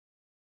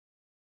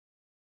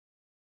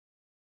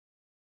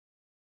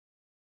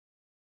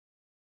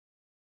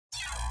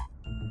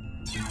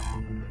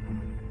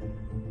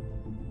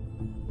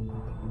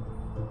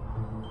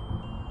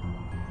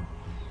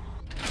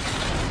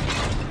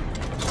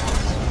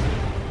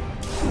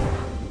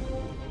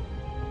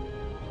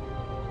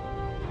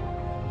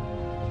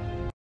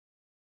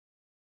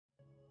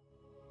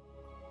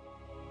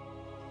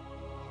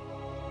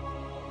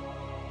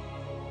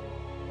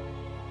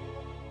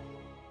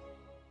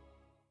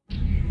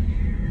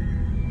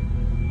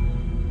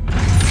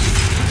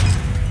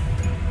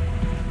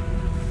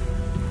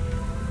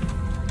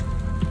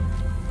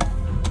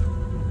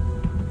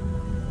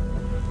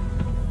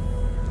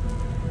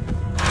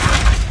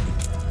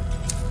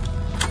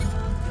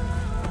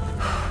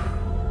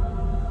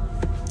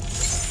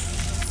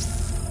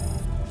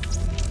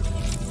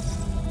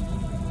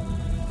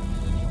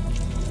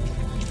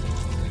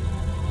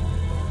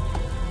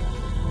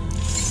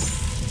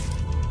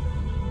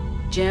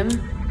Jim?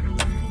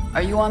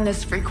 Are you on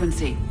this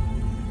frequency?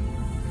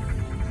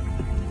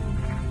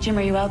 Jim,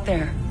 are you out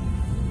there?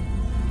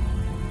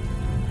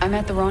 I'm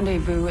at the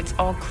rendezvous. It's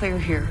all clear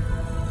here.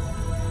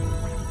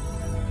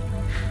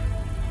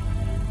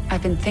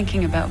 I've been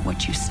thinking about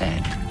what you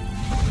said.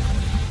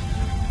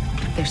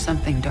 There's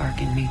something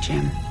dark in me,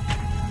 Jim.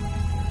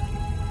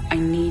 I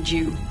need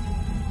you.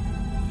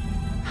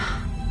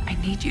 I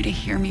need you to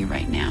hear me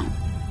right now.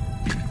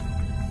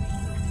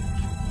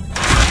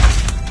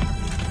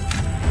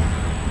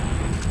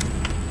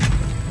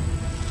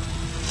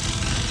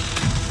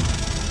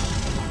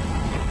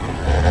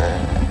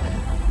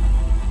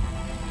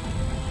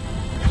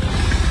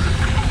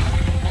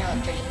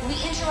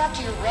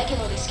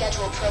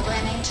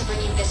 Programming to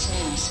bring you this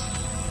news.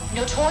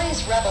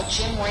 Notorious rebel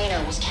Jim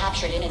Raynor was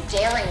captured in a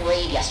daring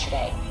raid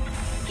yesterday.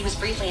 He was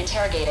briefly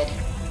interrogated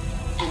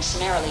and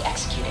summarily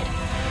executed.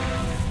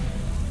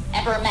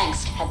 Emperor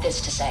Mengsk had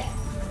this to say.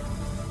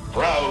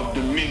 Proud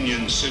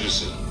Dominion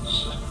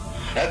citizens,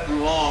 at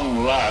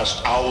long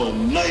last our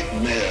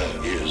nightmare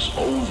is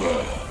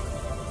over.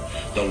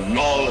 The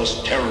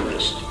lawless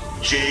terrorist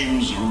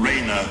James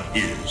Raynor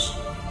is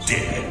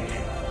dead.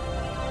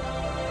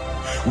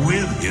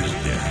 With his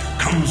death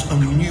comes a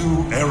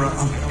new era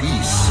of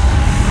peace.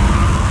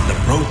 The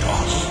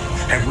Protoss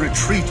have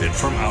retreated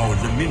from our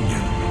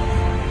dominion,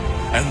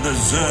 and the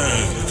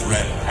Zerg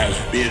threat has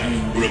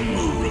been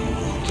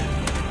removed.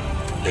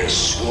 Their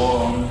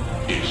swarm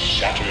is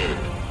shattered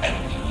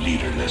and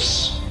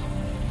leaderless.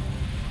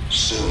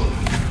 Soon,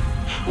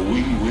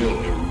 we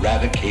will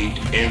eradicate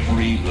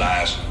every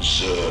last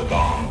Zerg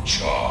on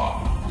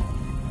Char.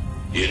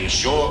 In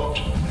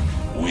short,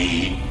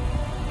 we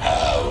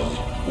have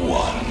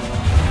won.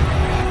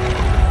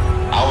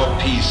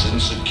 Our peace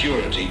and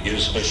security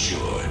is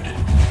assured.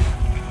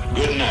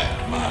 Good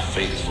night, my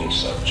faithful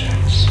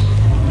subjects.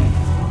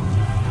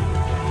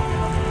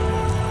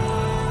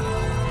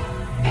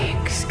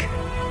 Mengsk.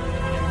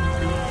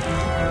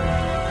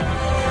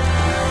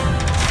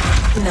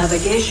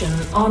 Navigation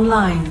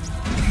online.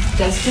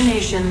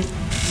 Destination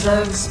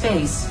Zerg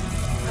space.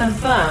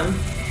 Confirm.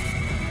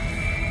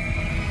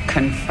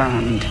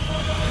 Confirmed.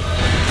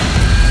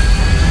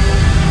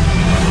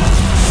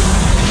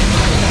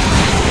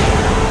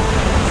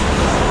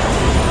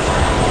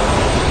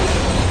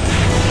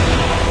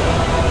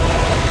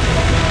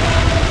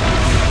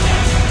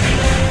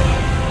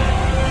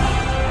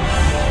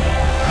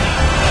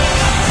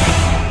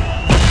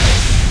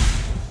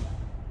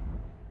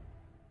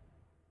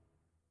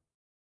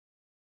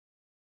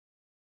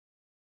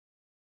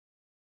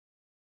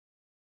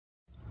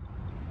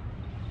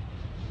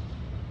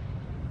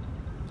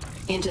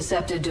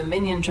 Intercepted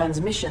Dominion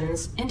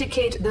transmissions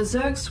indicate the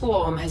Zerg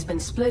swarm has been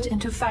split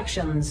into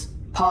factions.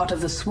 Part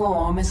of the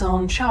swarm is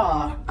on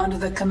Char, under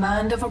the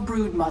command of a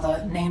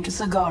broodmother named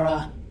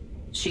Zagara.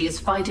 She is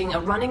fighting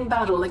a running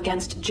battle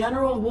against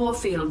General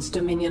Warfield's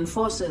Dominion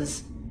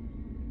forces.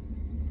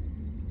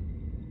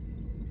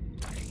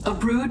 A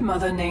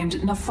broodmother named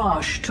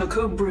Nafash took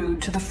her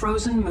brood to the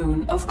frozen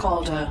moon of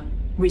Kaldir.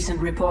 Recent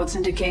reports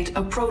indicate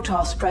a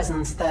Protoss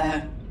presence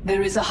there.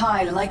 There is a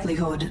high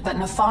likelihood that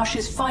Nafash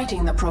is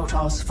fighting the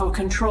Protoss for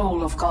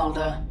control of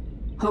Kaldir.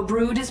 Her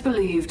brood is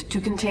believed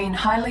to contain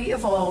highly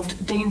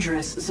evolved,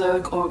 dangerous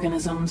Zerg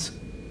organisms.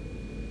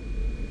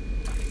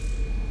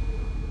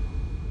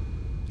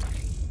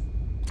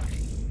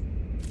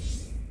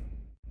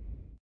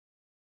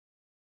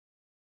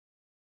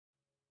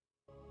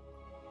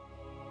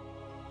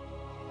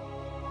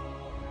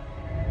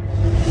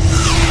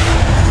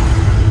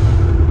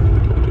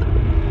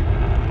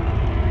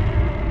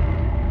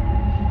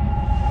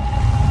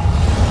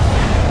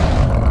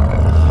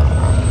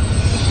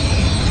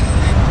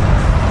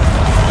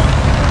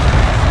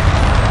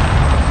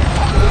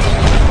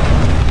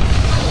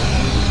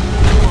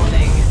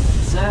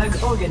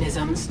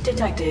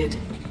 Detected.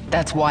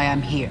 That's why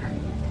I'm here.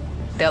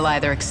 They'll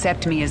either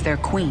accept me as their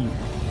queen,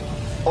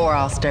 or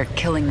I'll start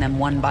killing them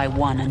one by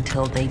one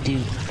until they do.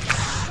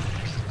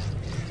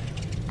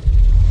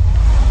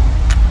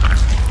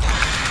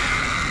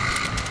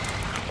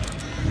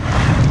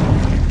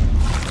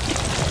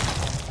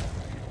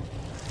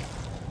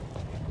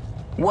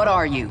 What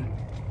are you?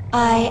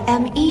 I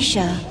am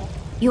Isha.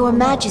 Your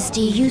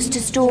Majesty used to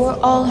store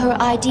all her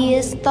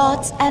ideas,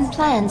 thoughts, and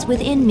plans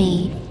within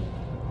me.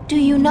 Do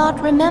you not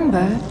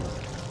remember?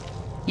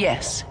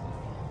 Yes,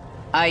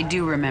 I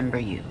do remember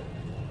you.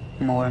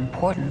 More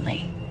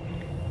importantly,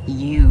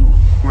 you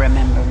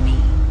remember me.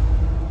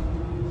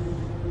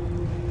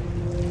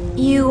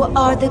 You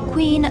are the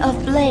Queen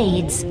of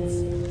Blades.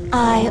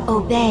 I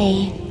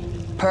obey.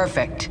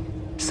 Perfect.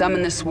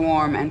 Summon the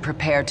swarm and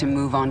prepare to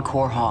move on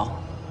Core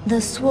Hall.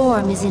 The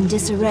swarm is in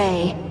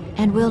disarray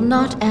and will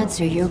not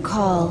answer your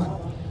call.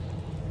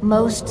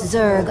 Most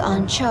Zerg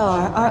on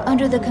Char are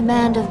under the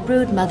command of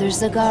Broodmother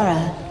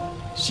Zagara.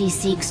 She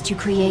seeks to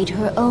create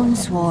her own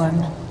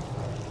swarm.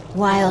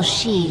 While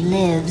she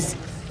lives,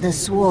 the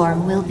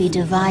swarm will be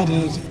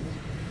divided.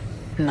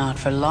 Not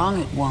for long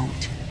it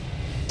won't.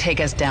 Take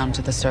us down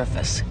to the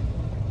surface.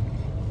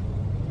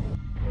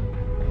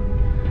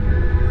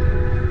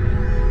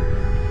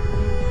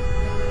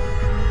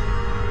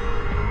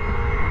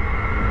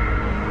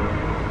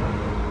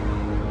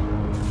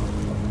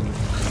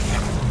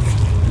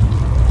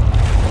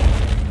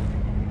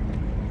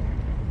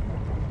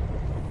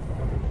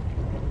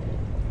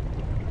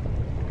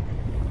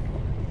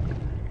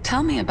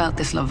 Tell me about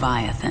this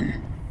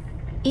Leviathan.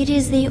 It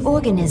is the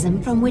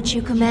organism from which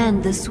you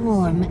command the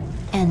swarm,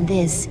 and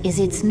this is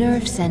its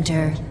nerve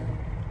center.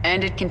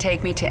 And it can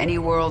take me to any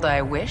world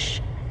I wish?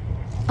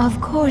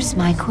 Of course,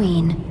 my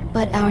queen,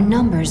 but our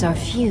numbers are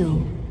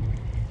few.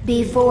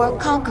 Before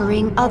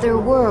conquering other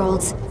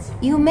worlds,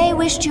 you may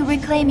wish to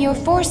reclaim your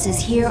forces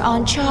here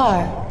on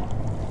Char.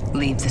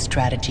 Leave the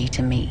strategy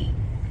to me.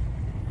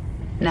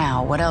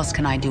 Now, what else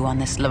can I do on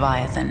this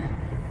Leviathan?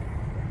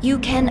 You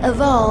can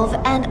evolve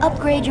and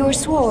upgrade your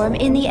swarm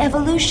in the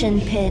evolution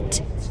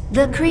pit.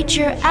 The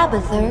creature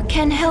Abathur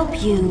can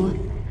help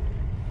you.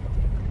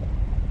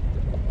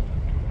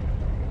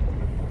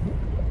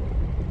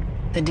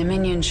 The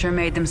Dominion sure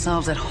made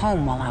themselves at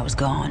home while I was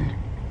gone.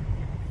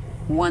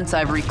 Once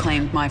I've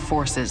reclaimed my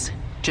forces,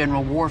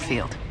 General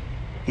Warfield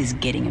is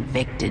getting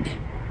evicted.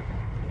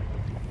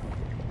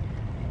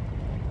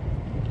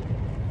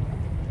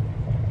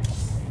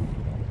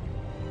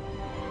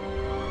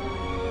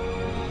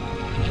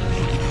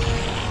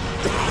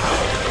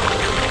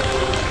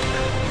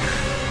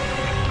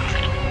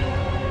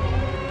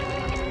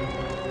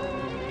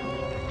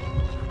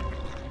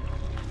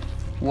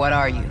 What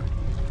are you?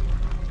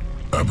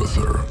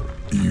 Abathur.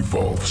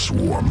 Evolve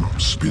swarm,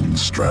 spin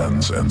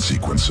strands and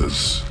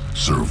sequences.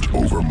 Served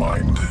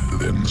Overmind,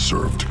 then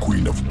served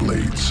Queen of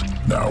Blades.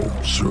 Now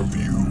serve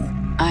you.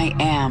 I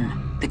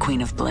am the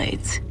Queen of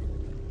Blades.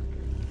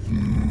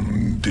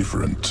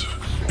 Different.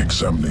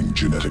 Examining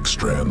genetic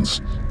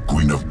strands.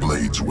 Queen of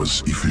Blades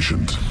was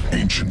efficient,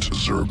 ancient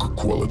Zerg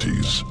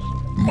qualities.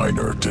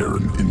 Minor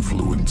Terran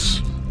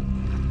influence.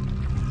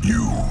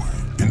 You,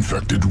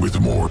 infected with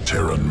more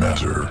Terran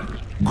matter.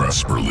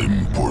 Grasper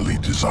limb poorly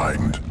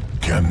designed.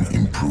 Can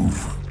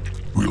improve.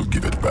 We'll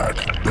give it back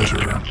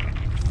better.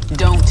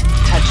 Don't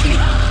touch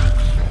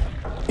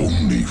me.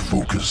 Only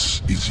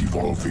focus is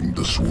evolving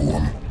the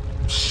swarm.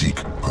 Seek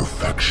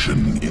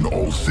perfection in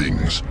all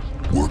things.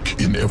 Work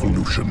in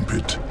evolution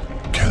pit.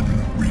 Can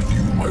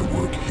review my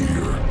work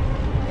here.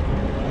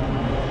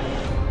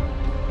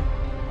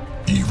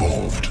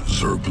 Evolved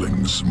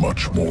Zerglings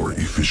much more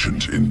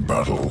efficient in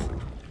battle.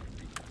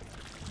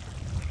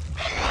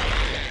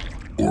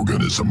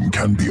 Organism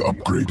can be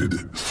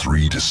upgraded.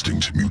 3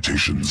 distinct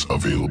mutations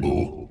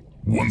available.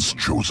 Once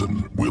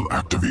chosen, will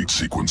activate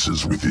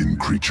sequences within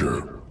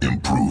creature.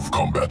 Improve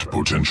combat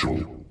potential.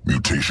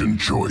 Mutation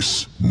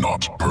choice,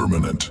 not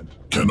permanent.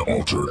 Can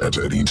alter at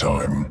any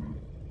time.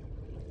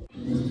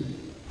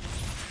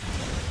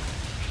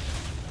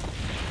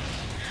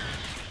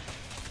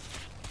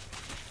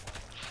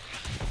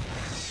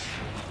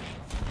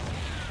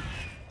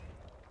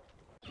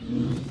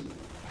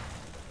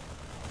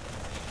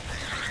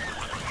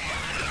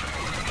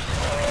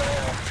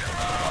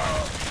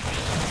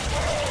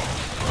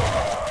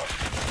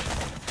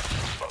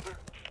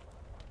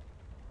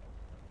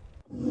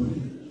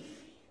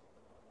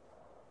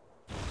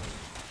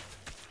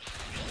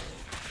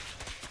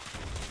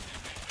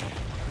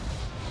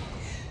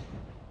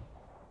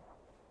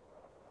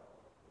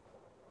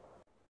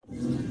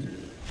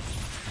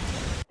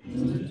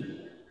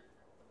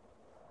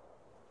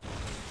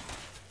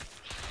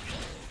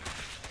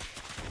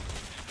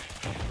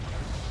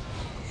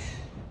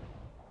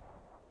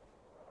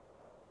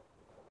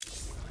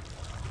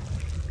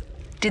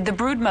 Did the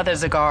broodmother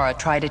Zagara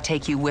try to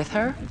take you with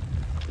her?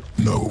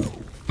 No,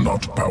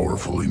 not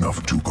powerful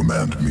enough to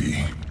command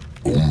me.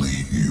 Only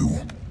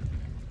you.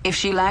 If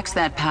she lacks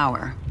that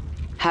power,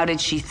 how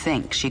did she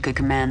think she could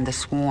command the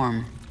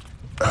swarm?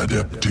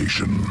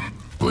 Adaptation.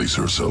 Place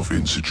herself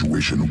in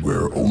situation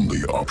where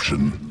only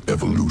option,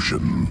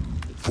 evolution.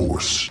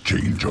 Force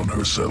change on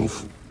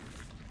herself.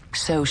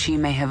 So she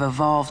may have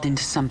evolved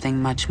into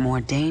something much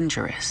more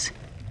dangerous.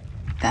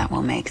 That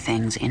will make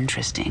things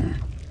interesting.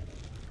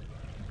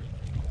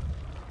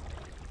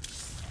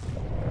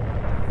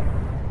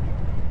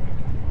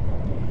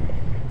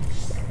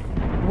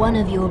 One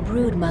of your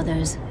brood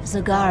mothers,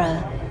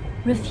 Zagara,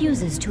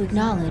 refuses to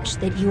acknowledge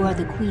that you are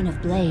the Queen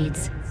of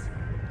Blades.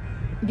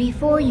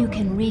 Before you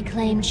can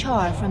reclaim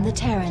Char from the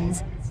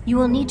Terrans, you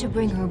will need to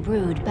bring her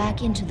brood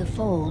back into the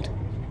fold.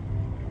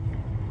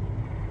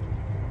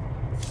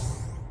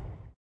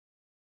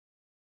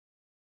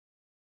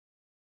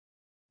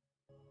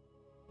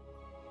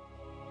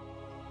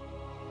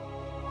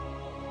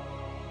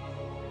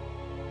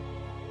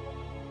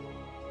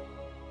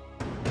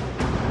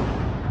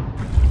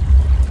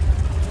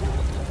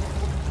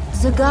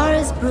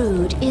 Zagara's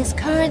brood is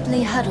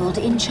currently huddled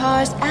in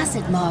Char's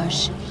acid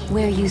marsh,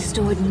 where you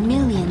stored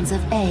millions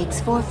of eggs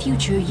for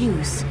future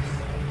use.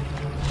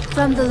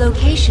 From the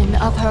location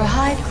of her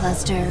hive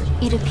cluster,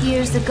 it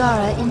appears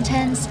Zagara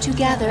intends to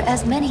gather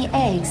as many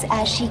eggs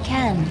as she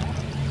can.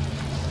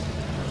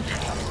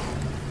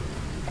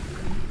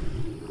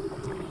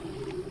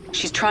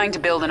 She's trying to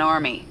build an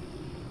army.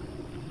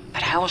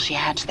 But how will she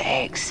hatch the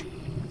eggs?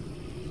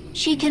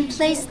 She can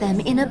place them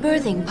in a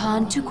birthing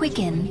pond to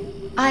quicken.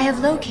 I have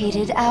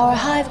located our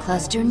hive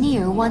cluster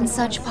near one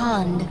such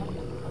pond.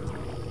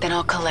 Then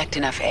I'll collect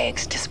enough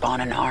eggs to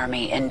spawn an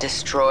army and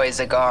destroy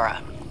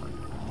Zagara.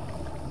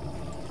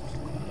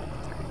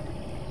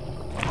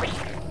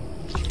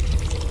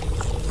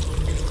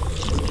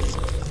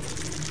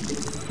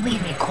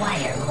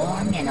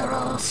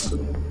 minerals.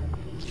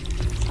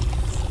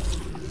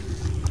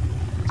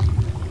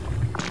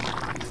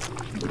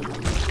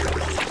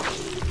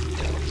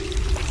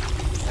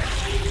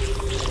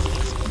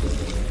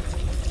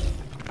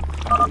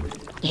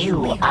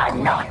 You are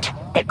not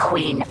the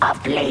Queen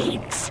of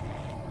Blades.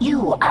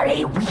 You are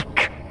a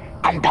weak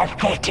and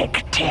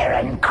pathetic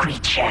Terran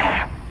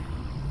creature.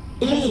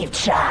 Leave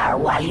Char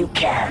while you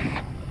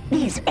can.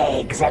 These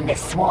eggs and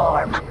this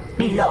swarm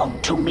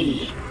belong to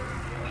me.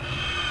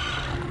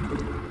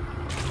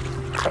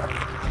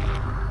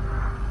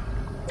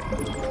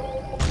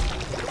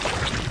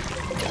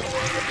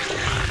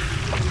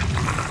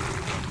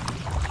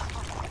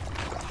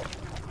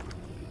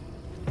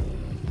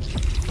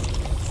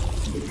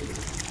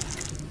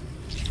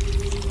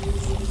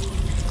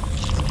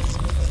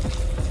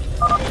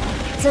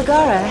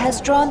 Zagara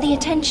has drawn the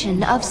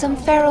attention of some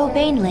feral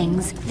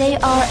banelings. They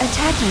are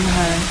attacking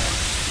her.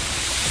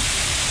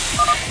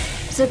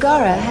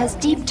 Zagara has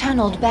deep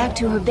tunneled back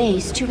to her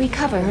base to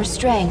recover her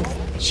strength.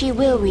 She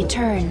will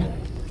return.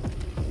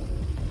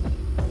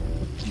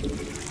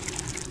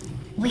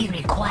 We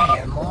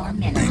require more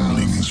minerals.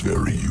 Banelings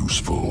very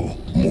useful.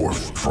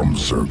 Morph from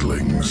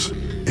Zerglings.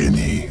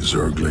 Any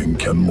Zergling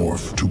can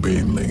morph to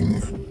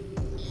Baneling.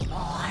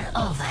 More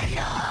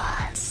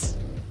overlords.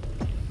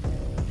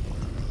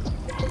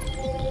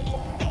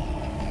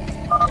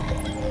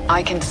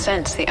 I can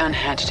sense the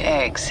unhatched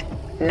eggs.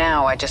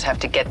 Now I just have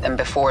to get them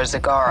before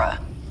Zagara.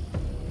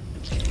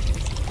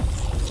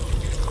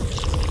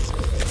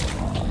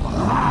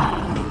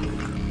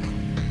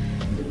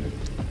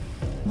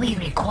 We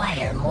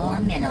require more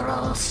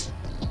minerals.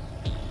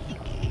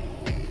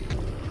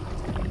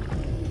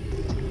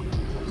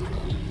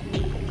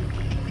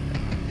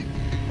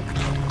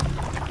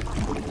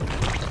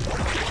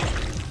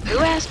 Who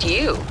asked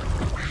you?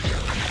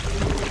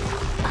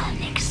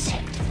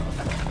 Unacceptable.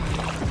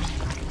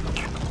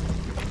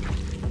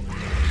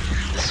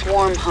 The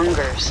swarm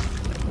hungers.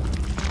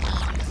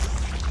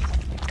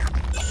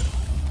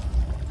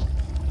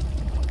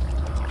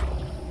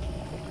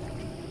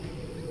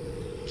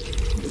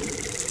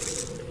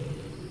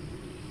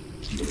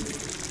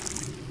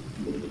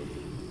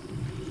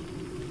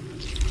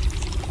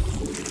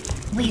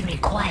 We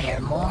require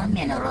more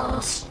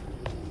minerals.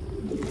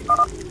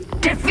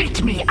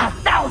 Defeat me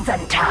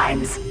 1,000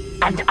 times,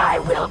 and I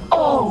will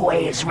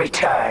always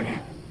return.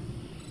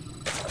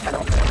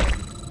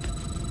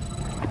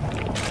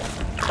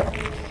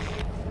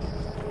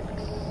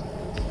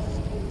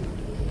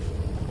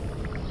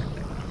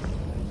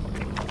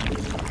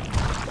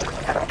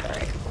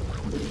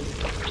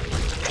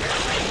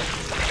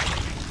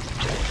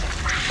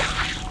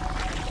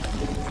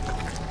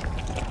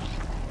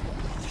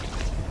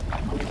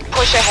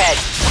 Push ahead.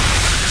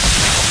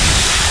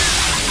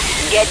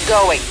 Get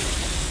going.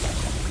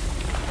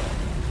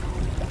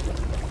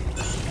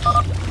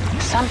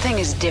 Something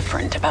is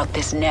different about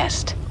this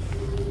nest.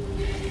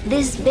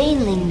 This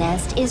baneling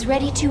nest is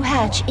ready to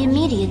hatch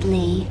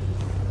immediately.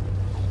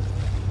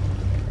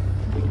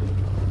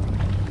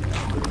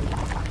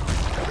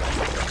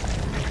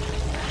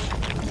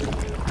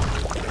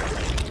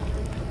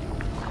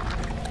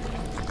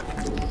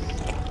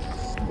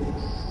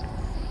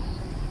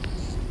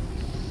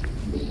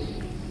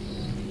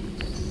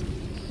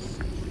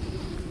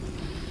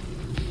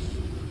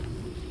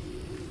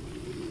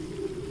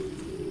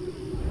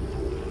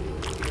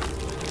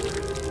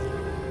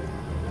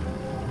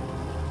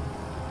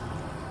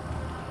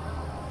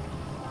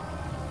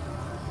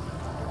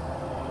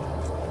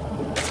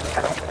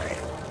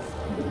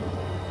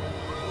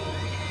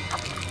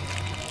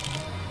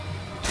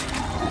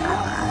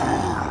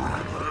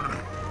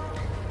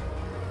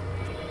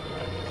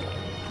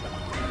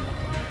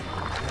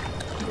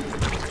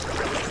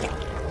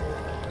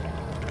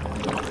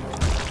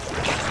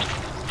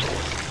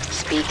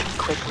 Speak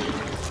quickly.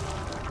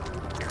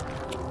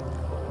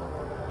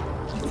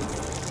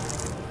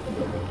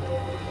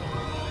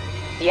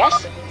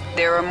 Yes?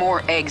 There are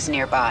more eggs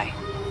nearby.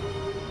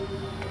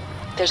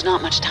 There's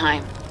not much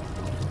time.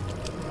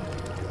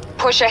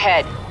 Push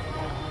ahead.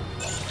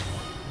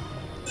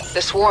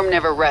 The swarm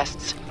never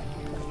rests.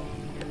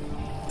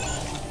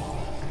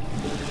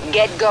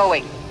 Get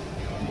going.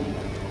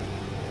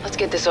 Let's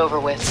get this over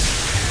with.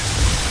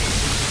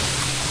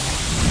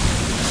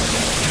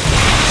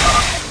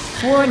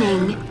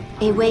 Warning!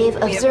 A wave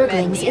of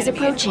Zerglings is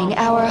approaching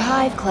our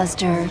hive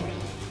cluster.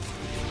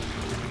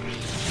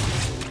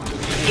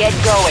 Get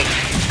going.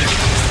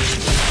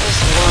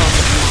 This world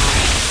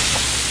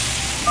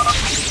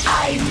is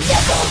mine. I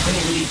never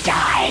really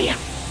die.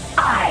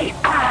 I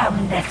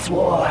am the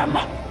swarm.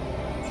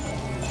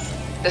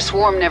 The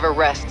swarm never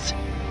rests.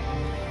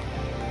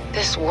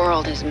 This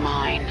world is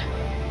mine.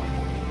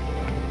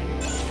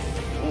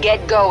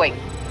 Get going.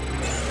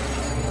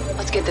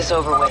 Let's get this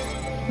over with.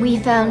 We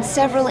found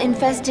several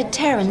infested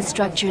Terran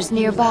structures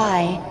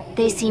nearby.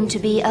 They seem to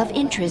be of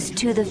interest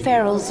to the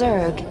feral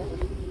Zerg.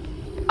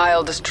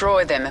 I'll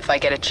destroy them if I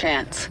get a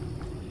chance.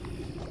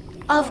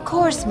 Of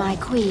course, my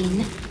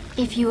queen.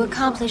 If you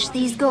accomplish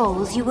these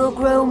goals, you will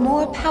grow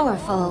more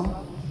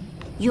powerful.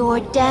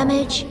 Your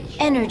damage,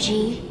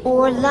 energy,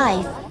 or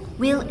life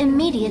will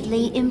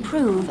immediately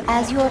improve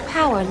as your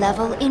power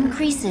level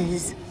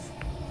increases.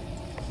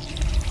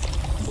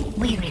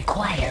 We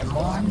require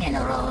more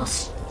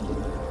minerals.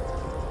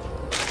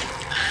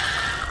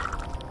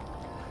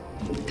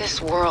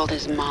 This world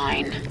is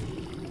mine.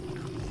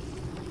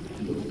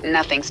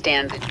 Nothing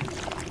stands.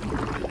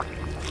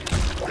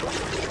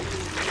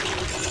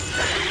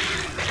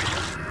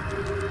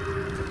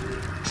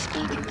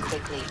 Speak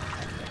quickly.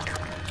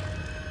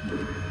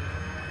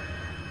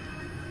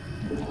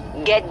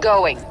 Get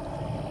going.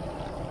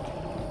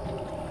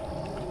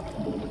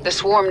 The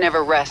swarm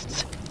never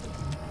rests.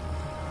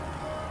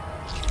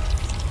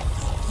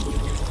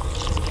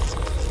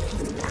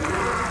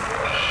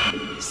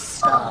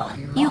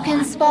 You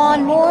can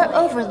spawn more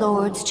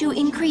overlords to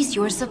increase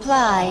your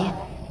supply.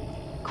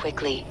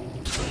 Quickly.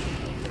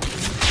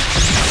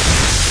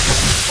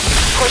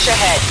 Push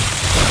ahead.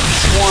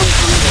 Swarm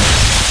hunger.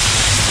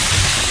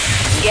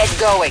 Get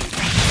going.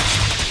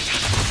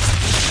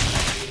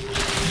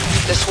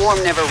 The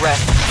swarm never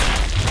rests.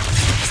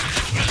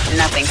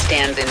 Nothing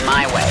stands in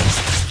my way.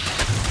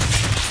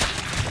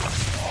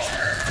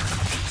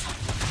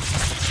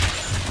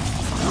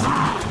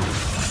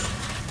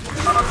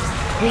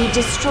 We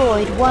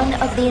destroyed one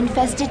of the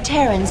infested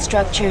Terran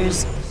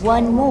structures.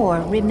 One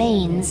more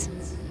remains.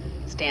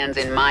 Stands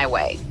in my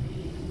way.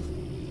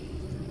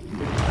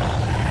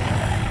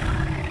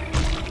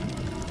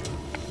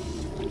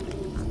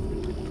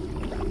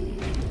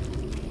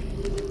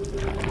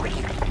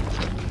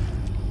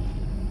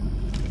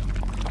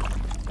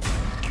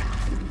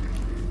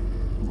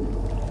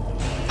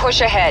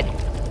 Push ahead.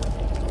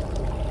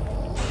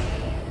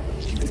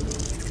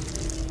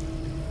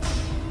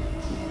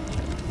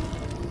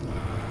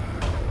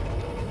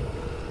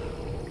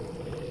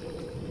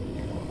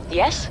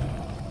 Yes?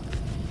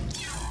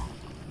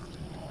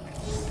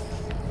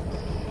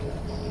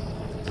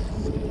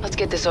 Let's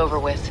get this over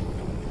with.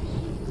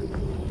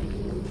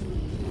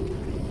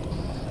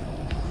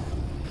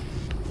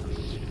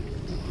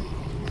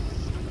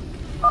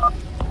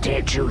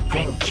 Did you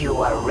think you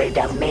were rid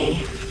of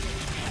me?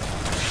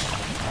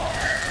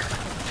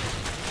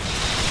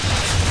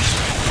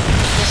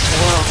 This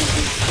world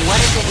is... What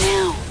is it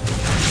now?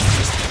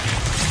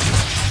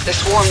 The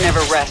swarm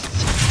never rests.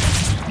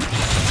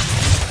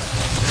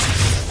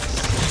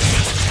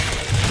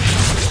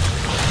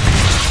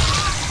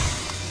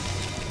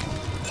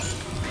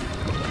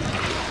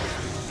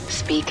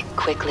 Speak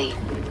quickly.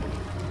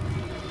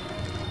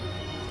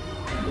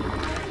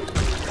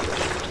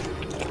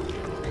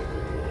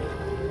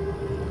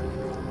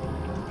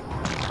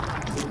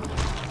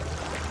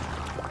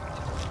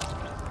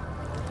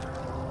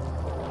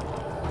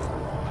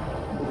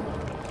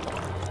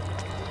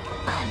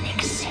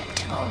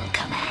 Unacceptable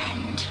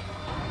command.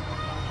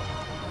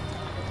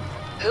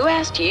 Who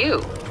asked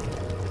you?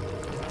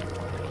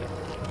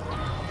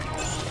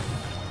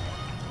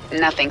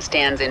 Nothing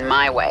stands in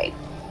my way.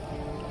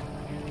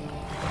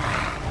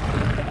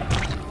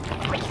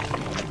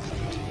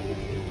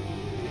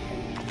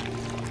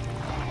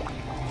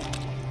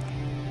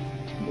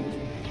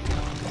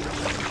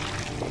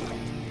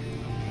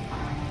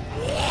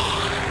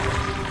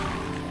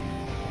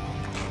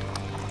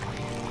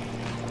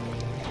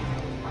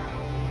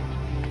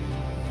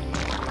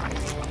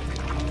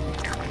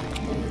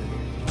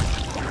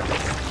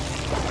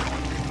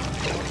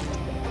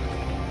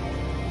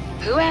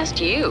 Who asked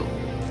you?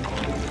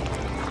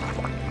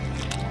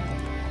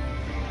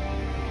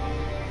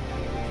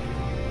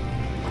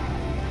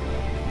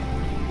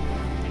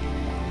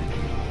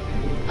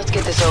 Let's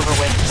get this over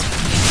with.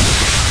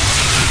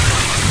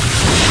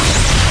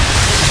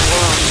 This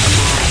world is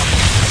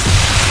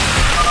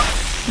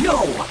mine. No!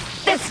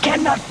 This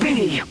cannot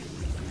be!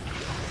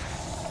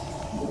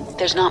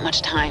 There's not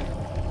much time.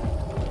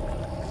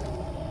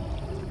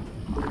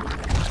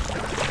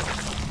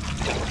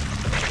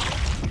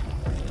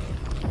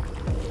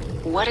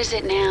 What is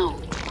it now?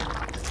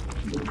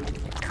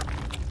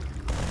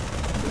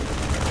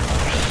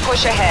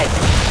 Push ahead.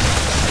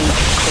 Speak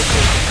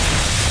quickly.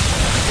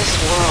 This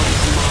world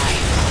is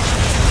mine.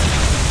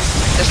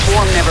 The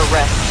swarm never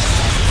rests.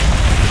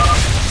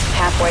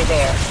 Halfway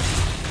there.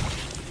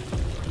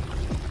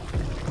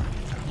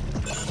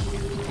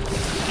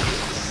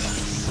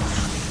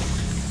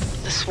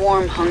 The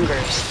swarm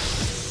hungers.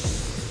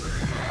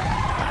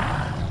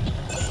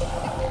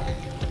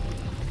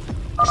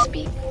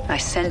 Speak. I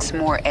sense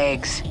more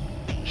eggs.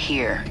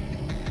 Here.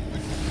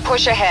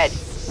 Push ahead.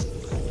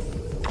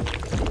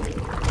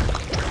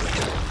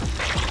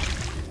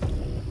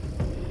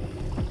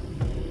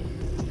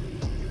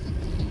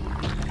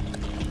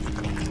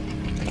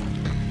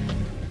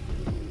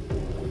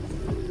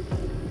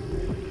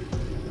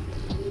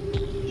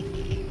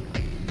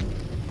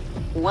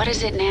 What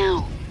is it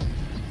now?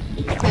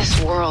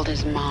 This world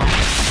is mine.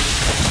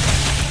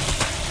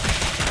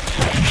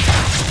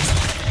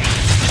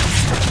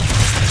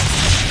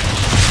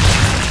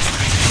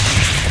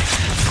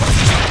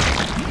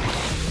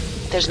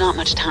 There's not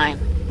much time.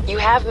 You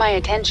have my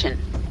attention.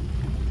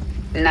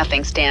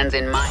 Nothing stands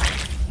in my...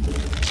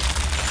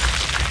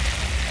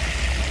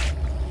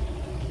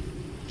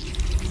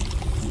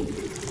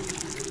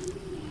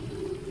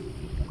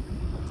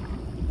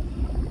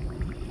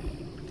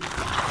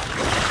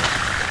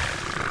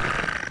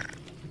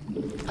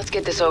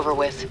 get this over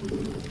with.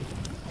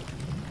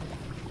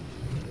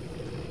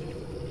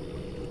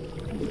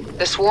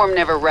 The swarm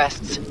never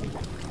rests.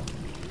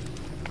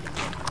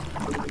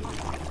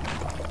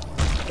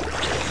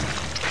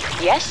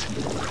 Yes?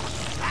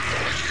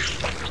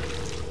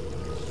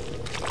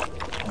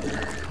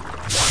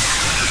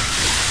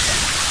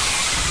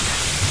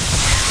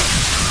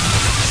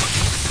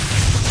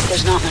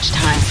 There's not much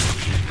time.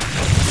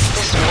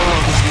 This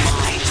world is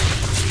mine.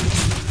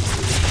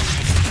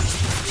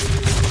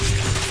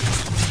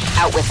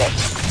 Out with it.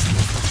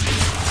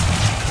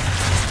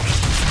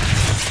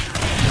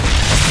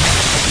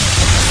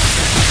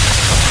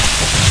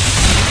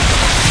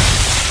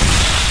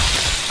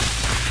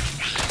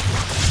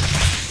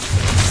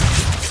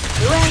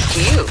 Who asked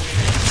you?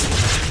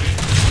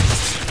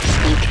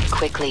 Speak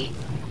quickly.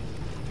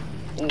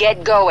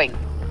 Get going.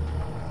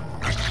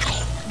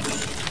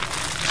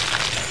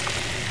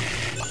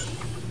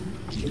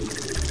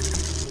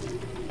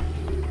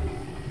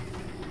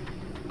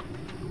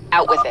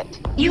 Out with it.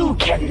 You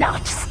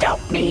cannot stop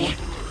me.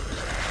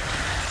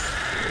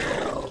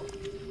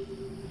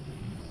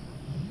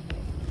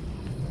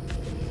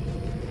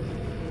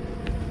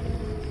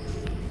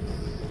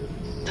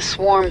 The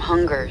swarm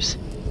hungers.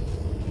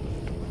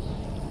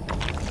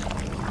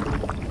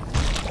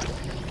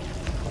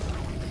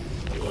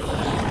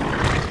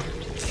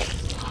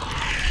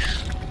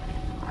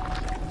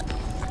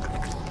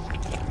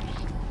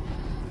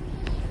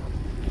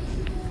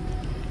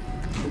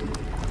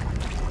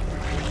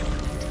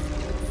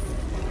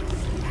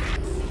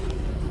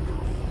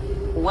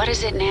 What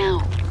is it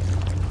now?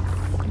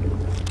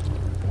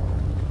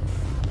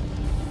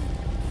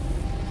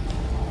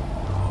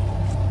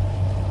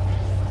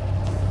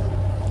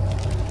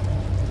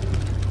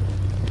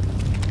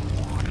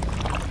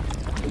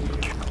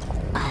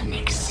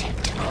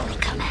 Unacceptable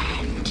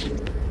command.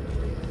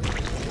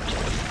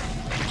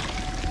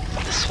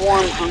 The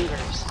swarm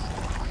hungers.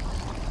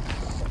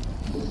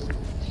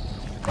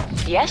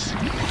 Yes?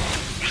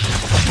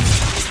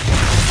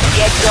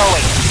 Get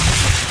going.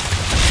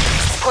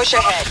 Push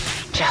ahead.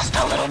 Just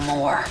a little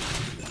more.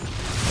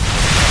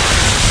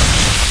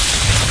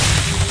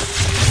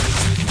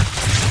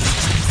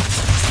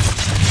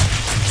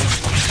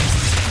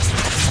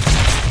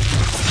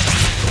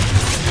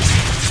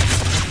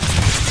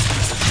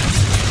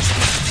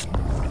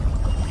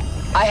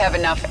 I have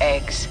enough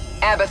eggs.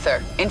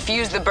 Abathur,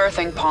 infuse the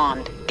birthing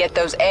pond. Get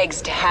those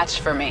eggs to hatch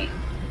for me.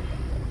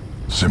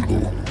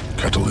 Simple.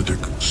 Catalytic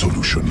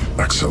solution.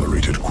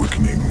 Accelerated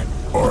quickening.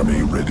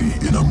 Army ready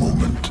in a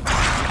moment.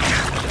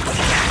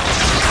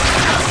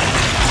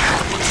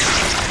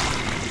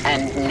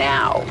 And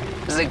now,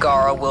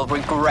 Zagara will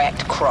regret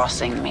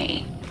crossing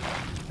me.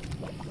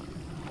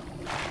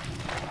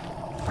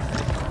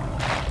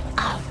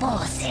 Our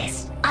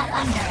forces are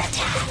under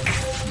attack.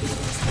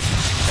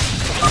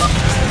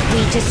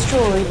 We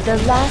destroyed the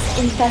last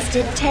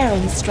infested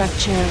Terran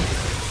structure.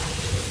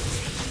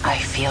 I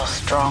feel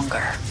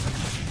stronger.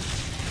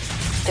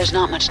 There's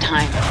not much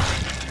time.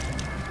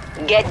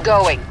 Get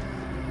going.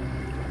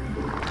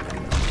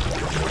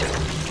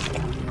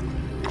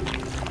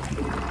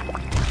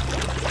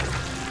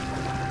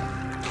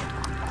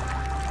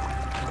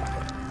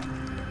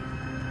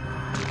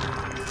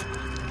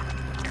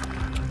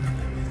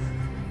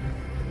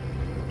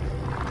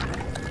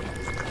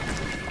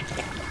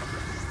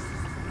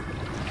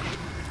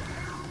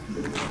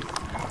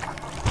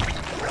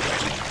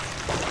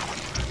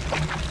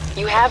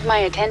 You have my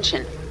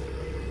attention.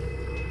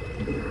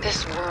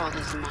 This world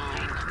is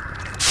mine.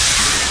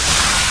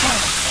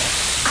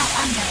 Forces are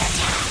under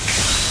attack.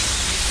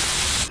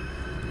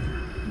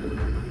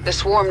 The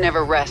swarm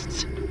never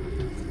rests.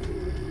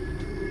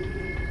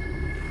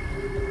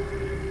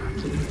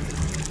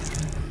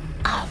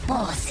 Our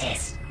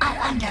forces are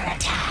under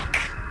attack.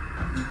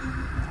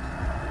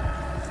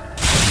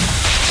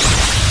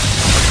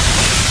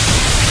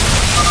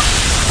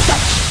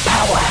 Such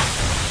power!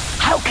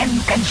 How can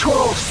you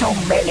control so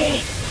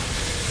many?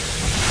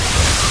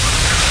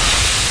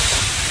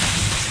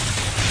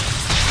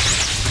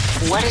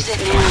 What is it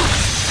now?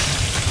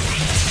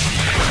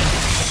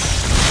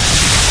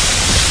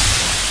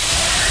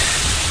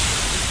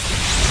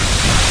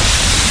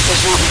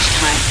 There's not much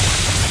time.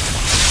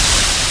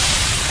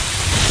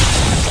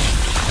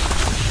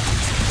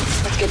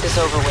 Let's get this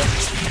over with.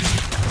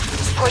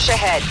 Push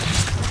ahead.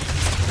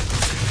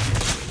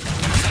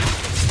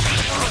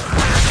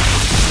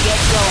 Get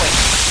going.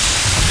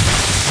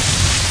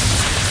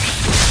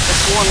 The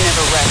swarm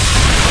never rests.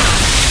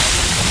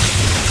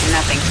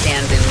 Nothing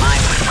stands in my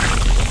way.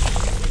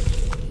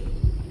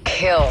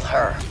 Kill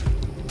her.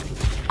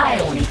 I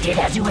only did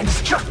as you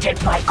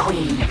instructed, my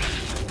queen.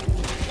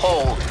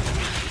 Hold.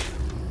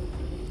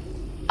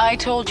 I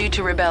told you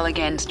to rebel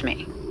against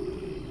me.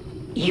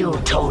 You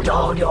told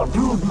all your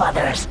brood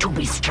mothers to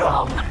be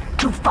strong,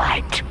 to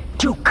fight,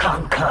 to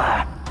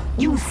conquer.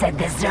 You said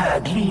the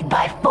Zerg lead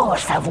by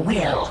force of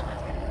will.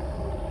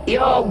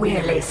 Your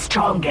will is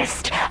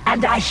strongest,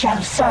 and I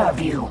shall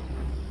serve you.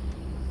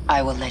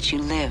 I will let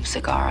you live,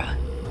 Zagara.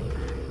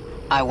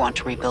 I want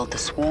to rebuild the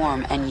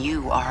swarm, and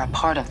you are a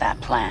part of that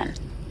plan.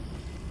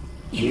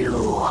 You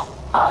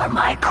are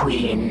my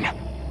queen.